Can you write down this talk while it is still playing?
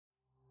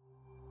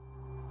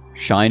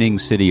Shining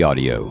City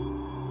Audio,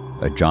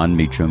 a Jon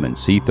Meacham and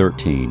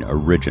C13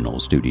 original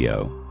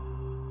studio.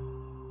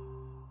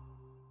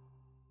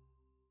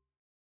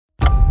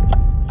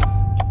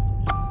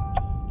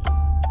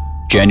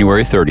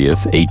 January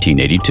 30th,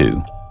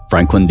 1882,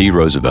 Franklin D.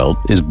 Roosevelt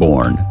is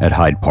born at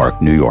Hyde Park,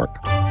 New York.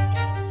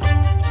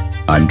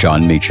 I'm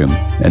Jon Meacham,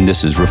 and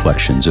this is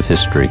Reflections of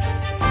History.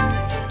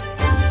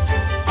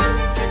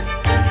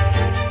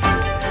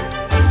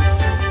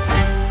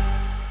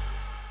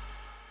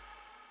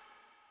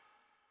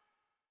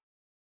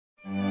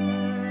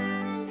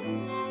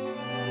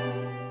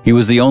 He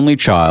was the only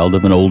child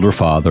of an older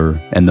father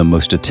and the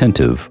most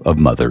attentive of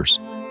mothers.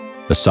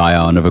 A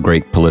scion of a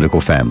great political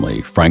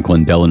family,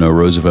 Franklin Delano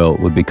Roosevelt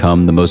would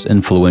become the most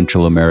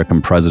influential American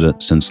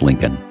president since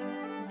Lincoln,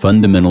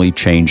 fundamentally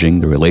changing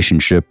the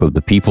relationship of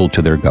the people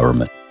to their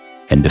government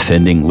and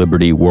defending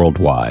liberty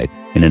worldwide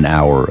in an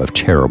hour of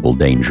terrible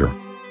danger.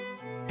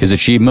 His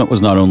achievement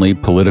was not only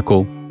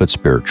political, but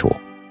spiritual.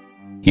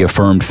 He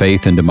affirmed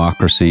faith in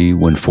democracy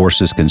when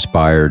forces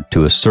conspired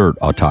to assert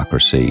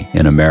autocracy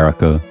in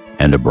America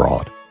and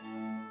abroad.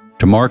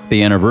 To mark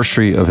the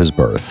anniversary of his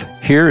birth,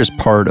 here is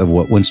part of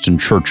what Winston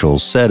Churchill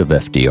said of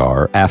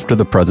FDR after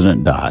the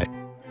president died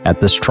at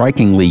the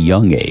strikingly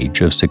young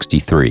age of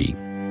 63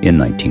 in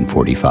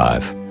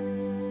 1945.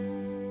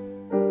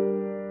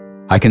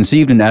 I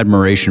conceived an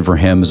admiration for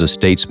him as a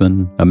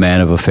statesman, a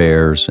man of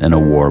affairs, and a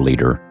war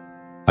leader.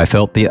 I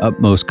felt the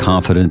utmost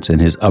confidence in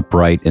his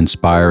upright,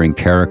 inspiring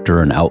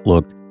character and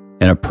outlook,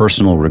 and a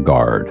personal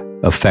regard,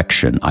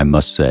 affection, I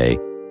must say,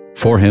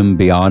 for him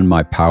beyond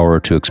my power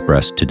to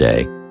express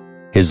today.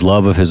 His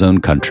love of his own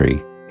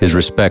country, his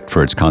respect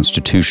for its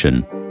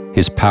Constitution,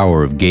 his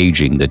power of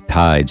gauging the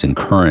tides and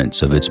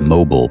currents of its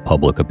mobile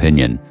public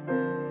opinion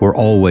were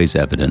always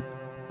evident,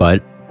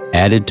 but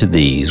added to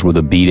these were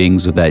the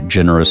beatings of that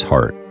generous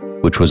heart,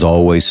 which was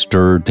always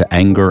stirred to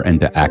anger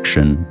and to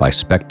action by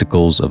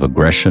spectacles of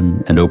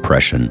aggression and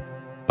oppression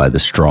by the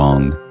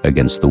strong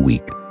against the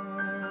weak.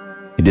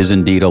 It is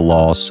indeed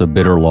a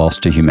bitter loss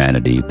to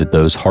humanity that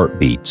those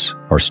heartbeats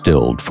are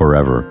stilled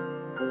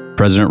forever.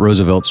 President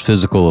Roosevelt's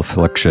physical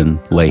affliction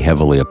lay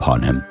heavily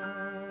upon him.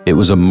 It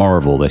was a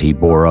marvel that he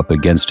bore up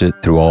against it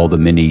through all the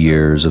many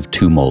years of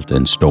tumult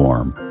and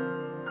storm.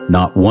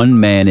 Not one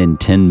man in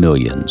 10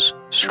 millions,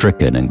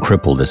 stricken and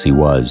crippled as he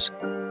was,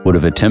 would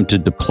have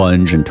attempted to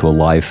plunge into a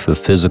life of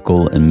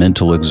physical and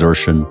mental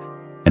exertion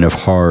and of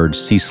hard,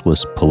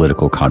 ceaseless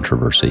political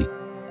controversy.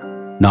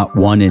 Not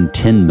one in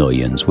 10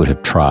 millions would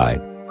have tried.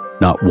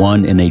 Not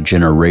one in a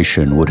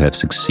generation would have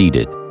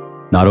succeeded,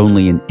 not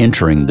only in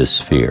entering this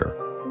sphere,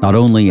 not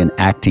only in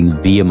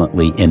acting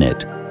vehemently in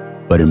it,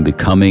 but in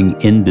becoming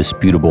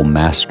indisputable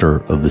master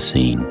of the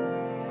scene.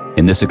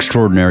 In this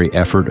extraordinary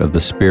effort of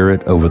the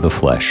spirit over the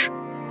flesh,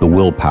 the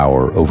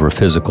willpower over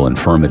physical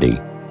infirmity,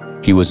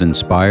 he was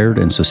inspired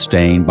and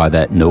sustained by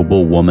that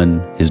noble woman,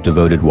 his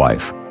devoted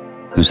wife,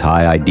 whose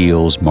high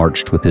ideals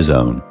marched with his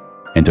own,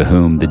 and to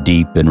whom the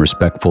deep and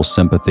respectful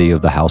sympathy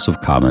of the House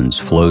of Commons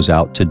flows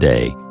out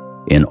today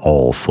in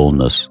all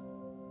fullness.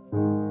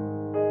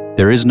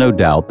 There is no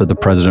doubt that the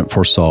president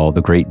foresaw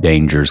the great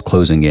dangers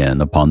closing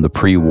in upon the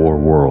pre-war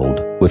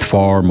world with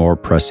far more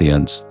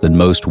prescience than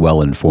most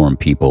well-informed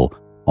people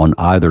on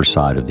either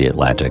side of the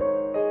Atlantic,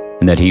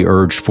 and that he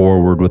urged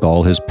forward with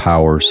all his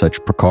power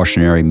such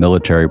precautionary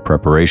military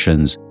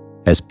preparations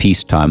as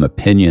peacetime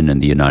opinion in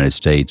the United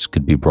States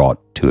could be brought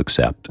to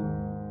accept.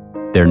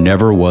 There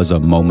never was a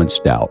moment's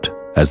doubt,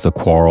 as the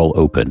quarrel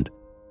opened,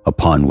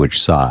 upon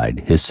which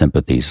side his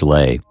sympathies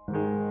lay.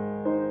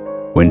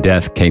 When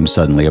death came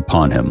suddenly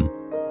upon him,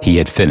 he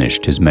had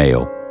finished his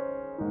mail.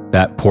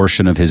 That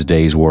portion of his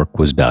day's work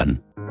was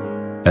done.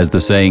 As the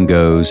saying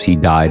goes, he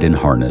died in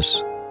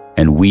harness,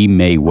 and we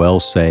may well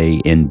say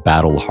in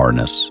battle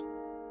harness,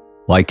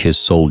 like his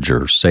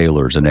soldiers,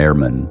 sailors, and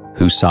airmen,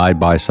 who side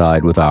by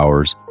side with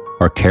ours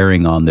are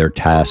carrying on their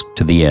task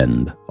to the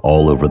end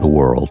all over the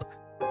world.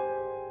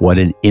 What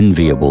an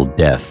enviable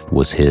death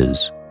was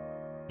his.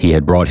 He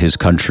had brought his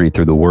country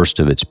through the worst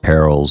of its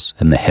perils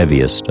and the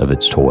heaviest of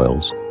its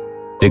toils.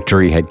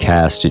 Victory had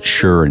cast its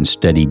sure and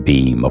steady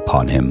beam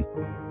upon him.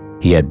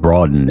 He had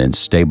broadened and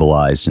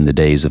stabilized in the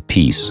days of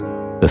peace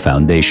the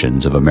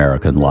foundations of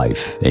American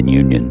life and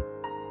union.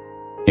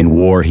 In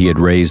war, he had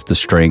raised the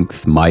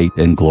strength, might,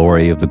 and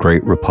glory of the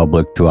great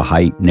republic to a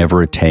height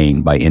never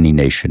attained by any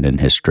nation in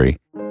history.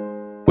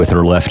 With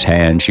her left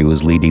hand, she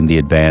was leading the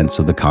advance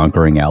of the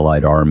conquering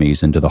Allied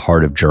armies into the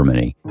heart of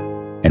Germany,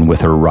 and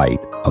with her right,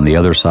 on the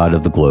other side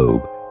of the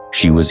globe,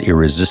 she was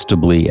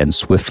irresistibly and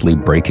swiftly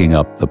breaking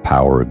up the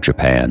power of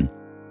Japan.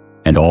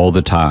 And all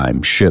the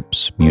time,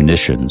 ships,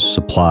 munitions,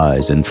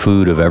 supplies, and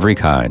food of every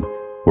kind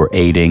were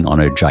aiding on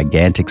a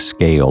gigantic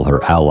scale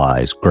her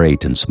allies,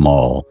 great and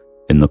small,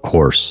 in the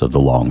course of the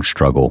long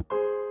struggle.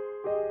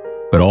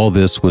 But all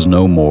this was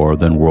no more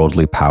than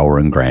worldly power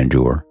and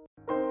grandeur.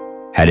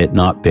 Had it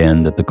not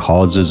been that the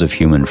causes of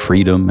human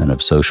freedom and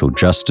of social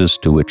justice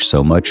to which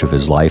so much of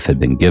his life had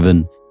been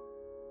given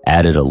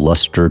added a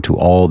luster to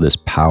all this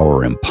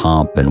power and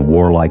pomp and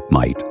warlike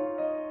might,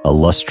 a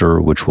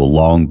luster which will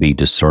long be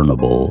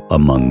discernible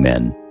among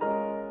men.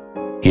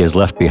 He has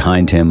left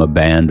behind him a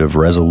band of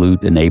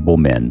resolute and able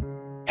men,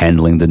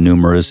 handling the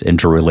numerous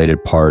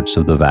interrelated parts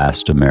of the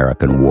vast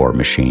American war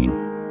machine.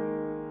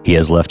 He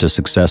has left a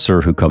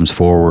successor who comes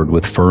forward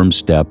with firm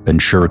step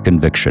and sure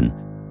conviction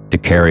to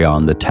carry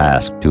on the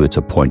task to its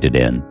appointed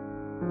end.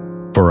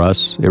 For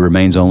us, it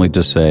remains only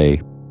to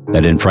say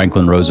that in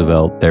Franklin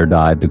Roosevelt there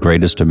died the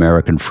greatest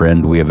American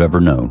friend we have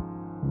ever known,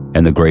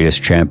 and the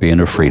greatest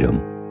champion of freedom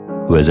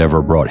who has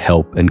ever brought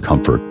help and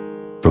comfort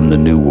from the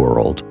New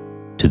World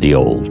to the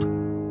Old.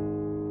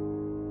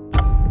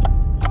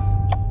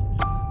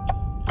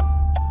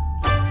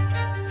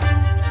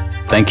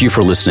 Thank you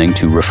for listening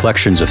to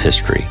Reflections of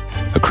History,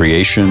 a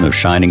creation of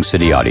Shining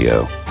City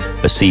Audio,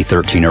 a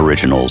C13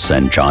 Originals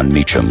and John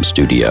Meacham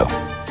studio.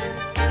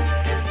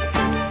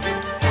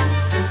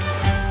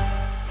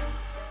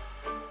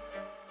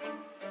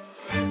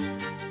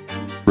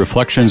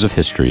 Reflections of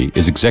History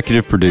is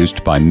executive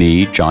produced by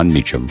me, John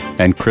Meacham,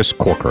 and Chris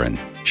Corcoran,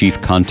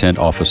 Chief Content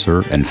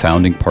Officer and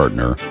founding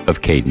partner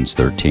of Cadence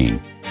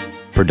 13.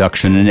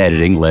 Production and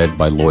editing led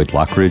by Lloyd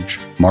Lockridge,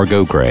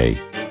 Margot Gray,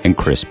 and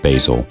Chris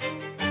Basil.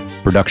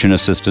 Production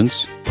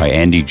assistance by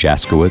Andy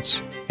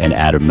Jaskowitz and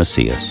Adam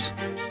Macias.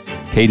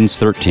 Cadence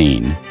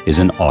 13 is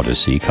an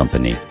Odyssey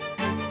company.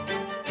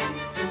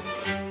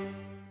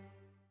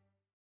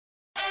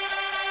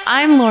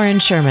 I'm Lauren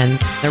Sherman,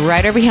 the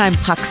writer behind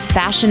Puck's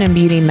Fashion and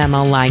Beauty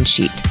Memo line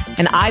sheet,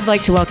 and I'd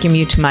like to welcome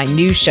you to my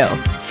new show,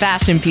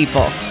 Fashion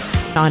People.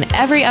 On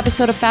every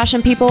episode of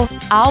Fashion People,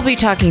 I'll be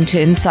talking to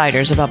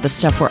insiders about the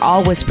stuff we're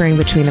all whispering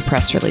between the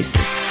press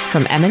releases,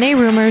 from M&A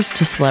rumors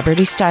to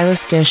celebrity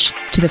stylist dish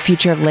to the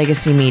future of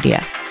legacy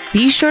media.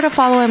 Be sure to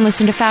follow and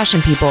listen to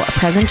Fashion People, a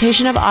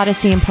presentation of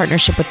Odyssey in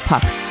partnership with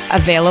Puck,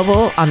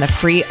 available on the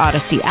free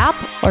Odyssey app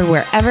or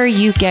wherever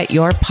you get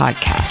your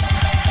podcasts.